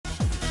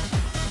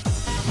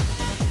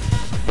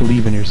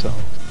Believe in yourself.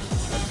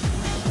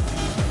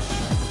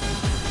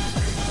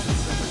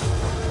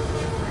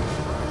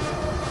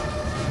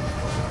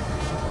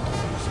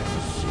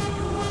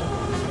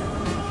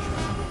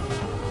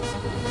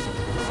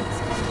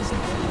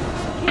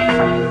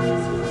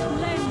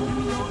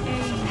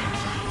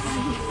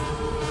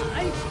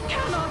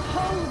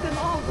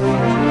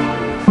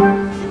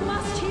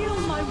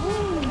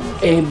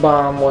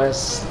 A-bomb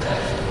west.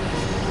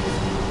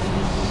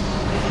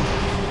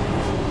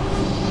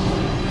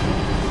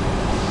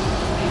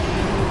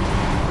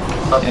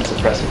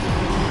 Unsuppressive.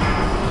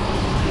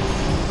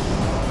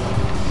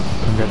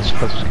 Congrats,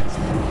 suppressors.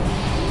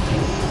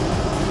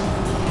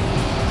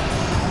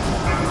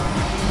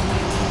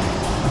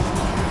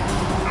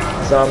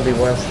 Zombie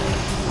west.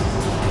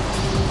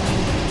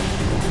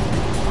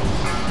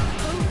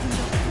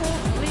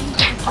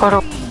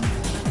 Portal.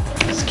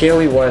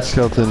 Scaly west.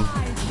 Skeleton.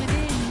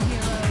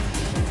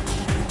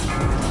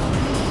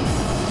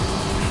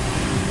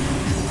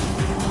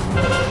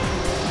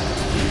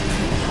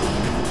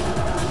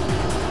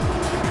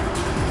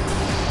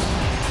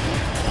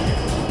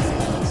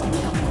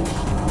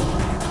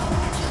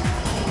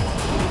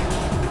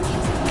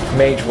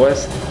 Mage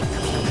west.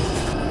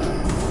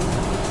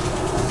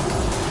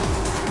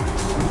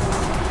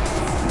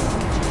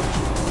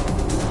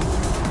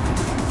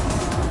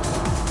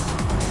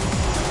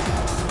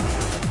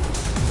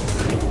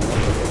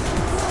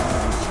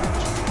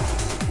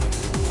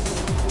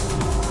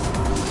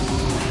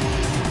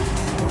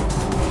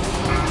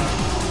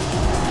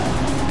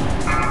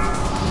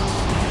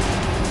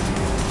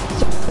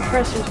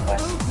 Suppressors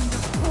west.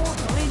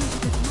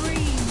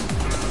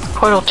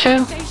 Portal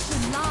 2.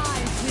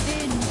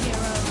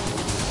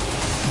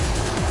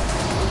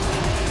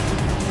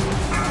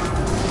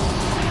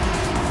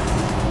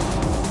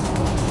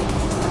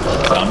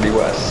 Zombie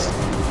west.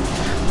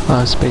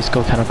 Space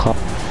go 10 o'clock.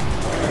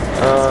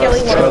 Scaly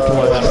Skeleton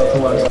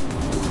west.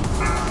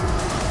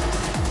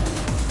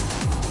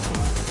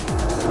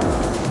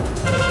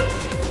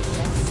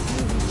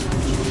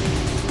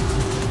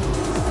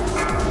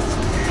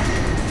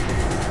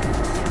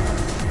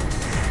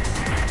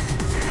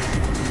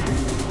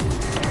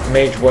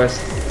 Mage west.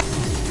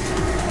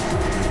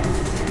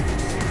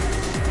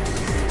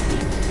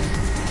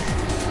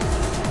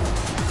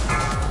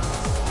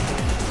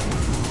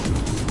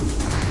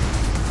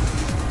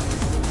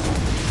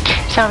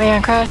 Zombie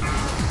on crowd.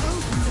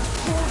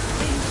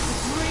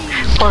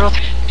 Portal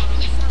 3.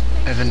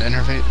 Evan,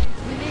 innervate.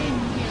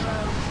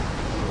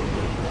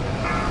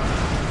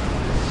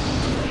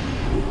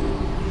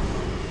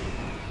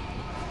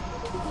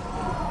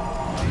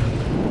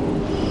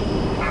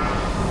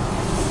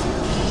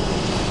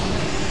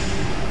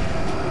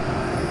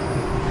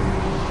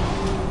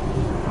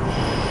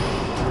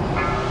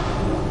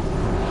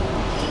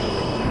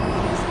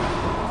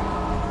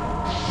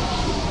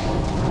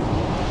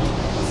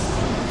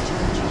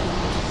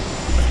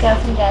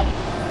 Skeleton dead.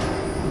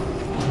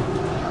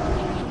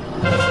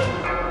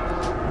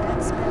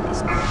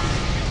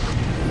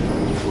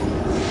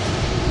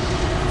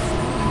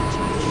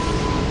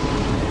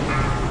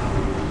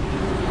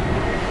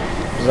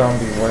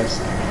 Zombie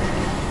west.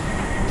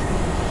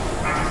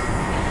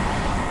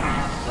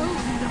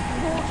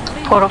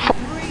 Portal 4.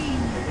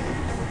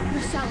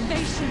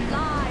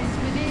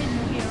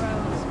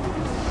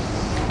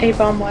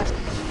 A-bomb west.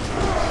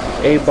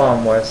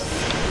 A-bomb west.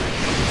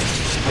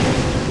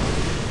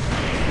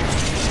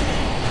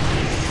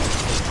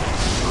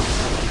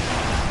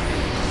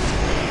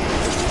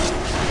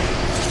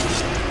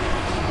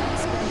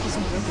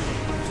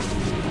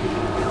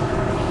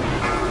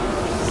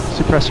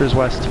 Suppressors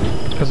west.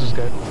 Suppressors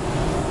good.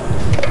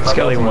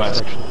 Skelly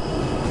west.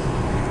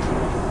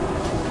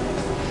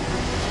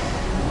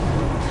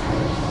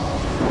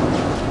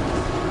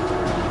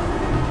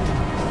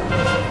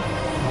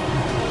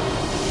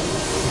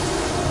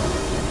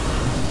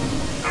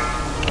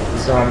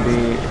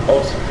 Zombie.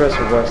 Oh,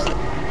 suppressor west.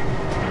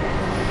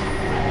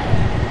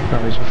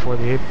 Zombies before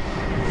the ape.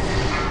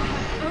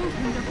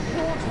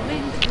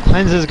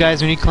 Cleanses,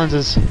 guys. We need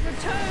cleanses.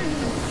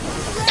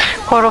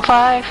 Portal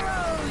 5.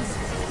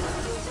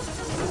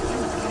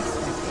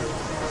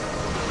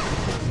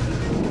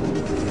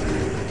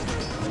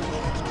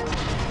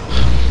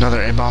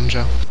 Another A-bomb,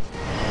 Joe.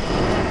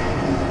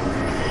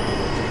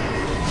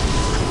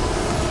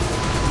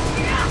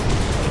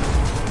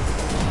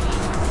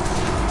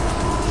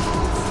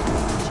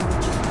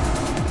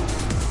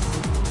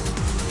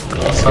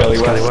 Skelly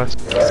west.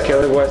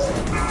 Scaly west.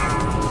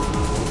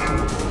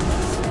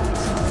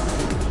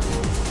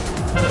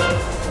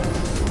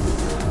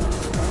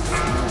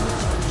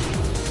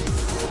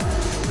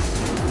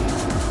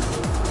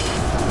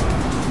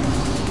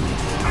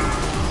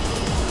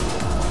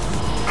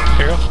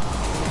 Here you go.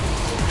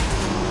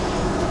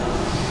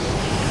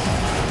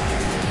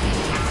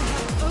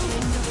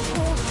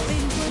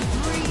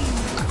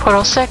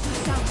 Portal 6.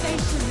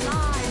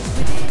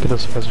 Get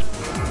those suppressors.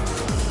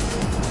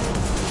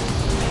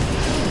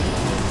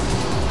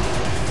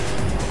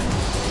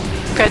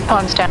 Good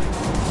pawns down.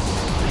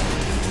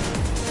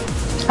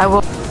 I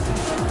will.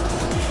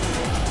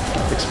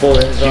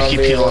 Exploding You zombie. keep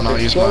healing, I'll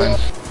use mine.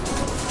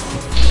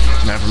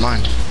 Never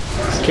mind.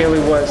 Scaly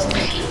West.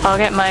 I'll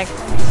get Mike.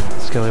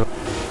 Skilly.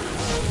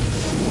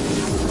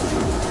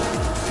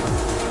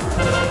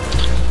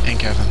 And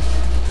Kevin.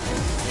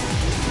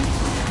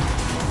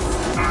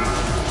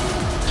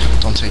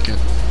 Don't take it.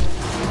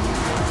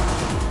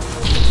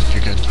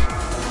 You're good.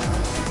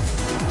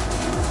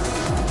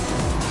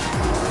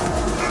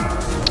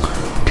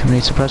 Too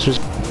many suppressors.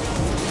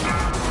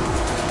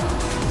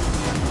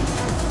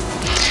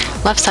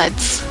 Left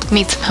sides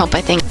need some help,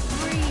 I think.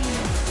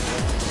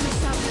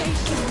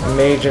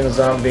 Mage and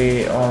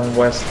zombie on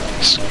west.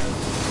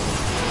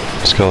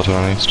 Skeleton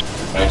on east.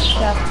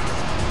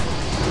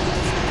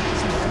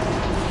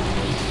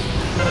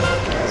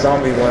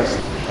 Zombie west.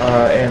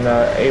 And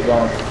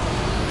A-bomb.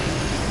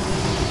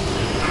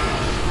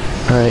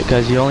 Alright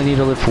guys, you only need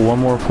to live for one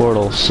more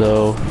portal,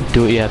 so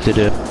do what you have to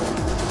do.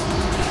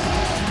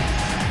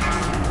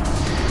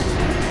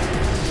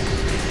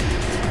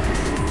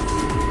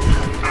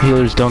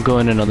 Healers, don't go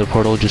in another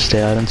portal, just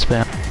stay out and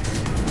spam.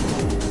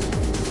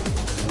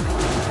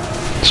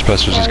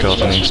 Suppressors and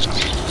skeleton east.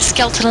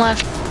 Skeleton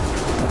left.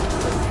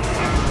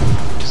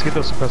 Just get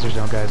those suppressors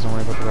down guys, don't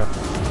worry about the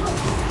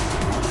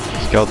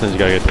rest. Skeletons, you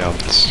gotta get down.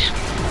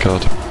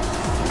 Skeleton.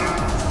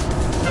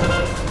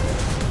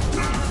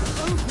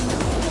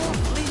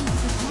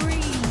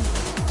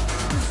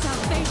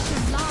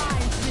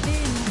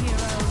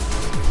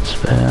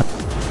 Spam.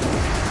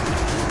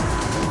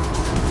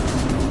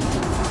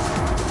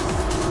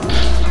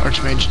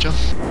 Archmage Joe.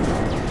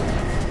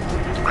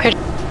 Crit.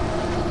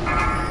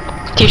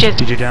 DJ.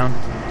 DJ down.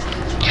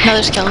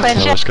 Another skeleton.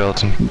 Another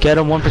skeleton. Get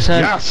him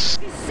 1%. Yes!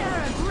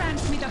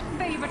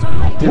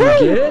 Did we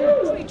get it?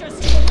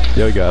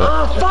 Yeah, we got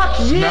Ah,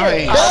 fuck yeah!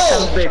 Nice.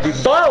 Balls, baby,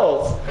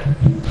 balls!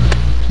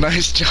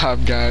 Nice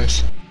job,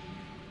 guys.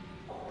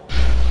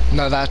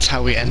 Now that's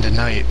how we end a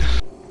night.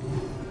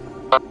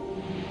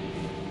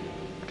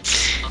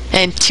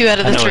 And 2 out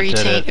of the I know 3 it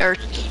did tank, it. or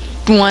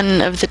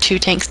 1 of the 2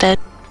 tanks dead.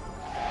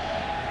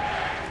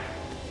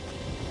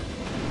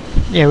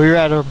 Yeah, we were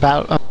at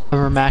about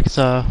our max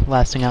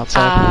lasting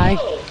outside.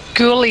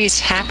 Ghoulies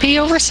happy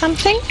over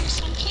something?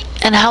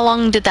 And how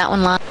long did that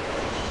one last?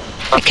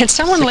 Can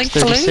someone link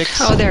the link?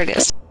 6:36. Oh, there it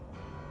is.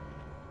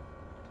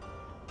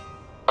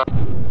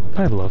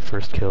 I love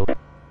first kill.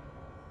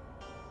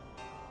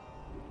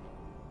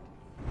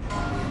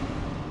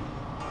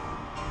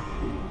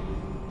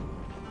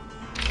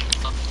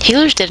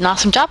 Healers did an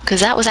awesome job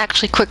because that was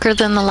actually quicker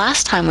than the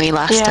last time we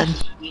lasted.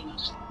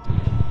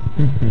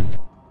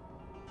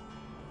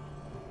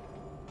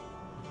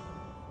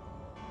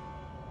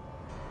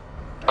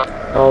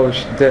 Oh, we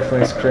should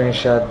definitely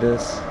screenshot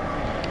this.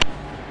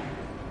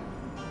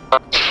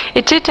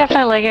 It did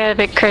definitely get a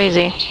bit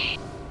crazy.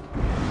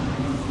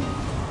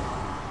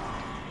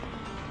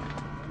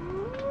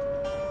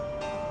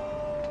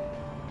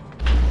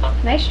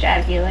 Nice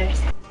job,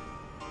 healers.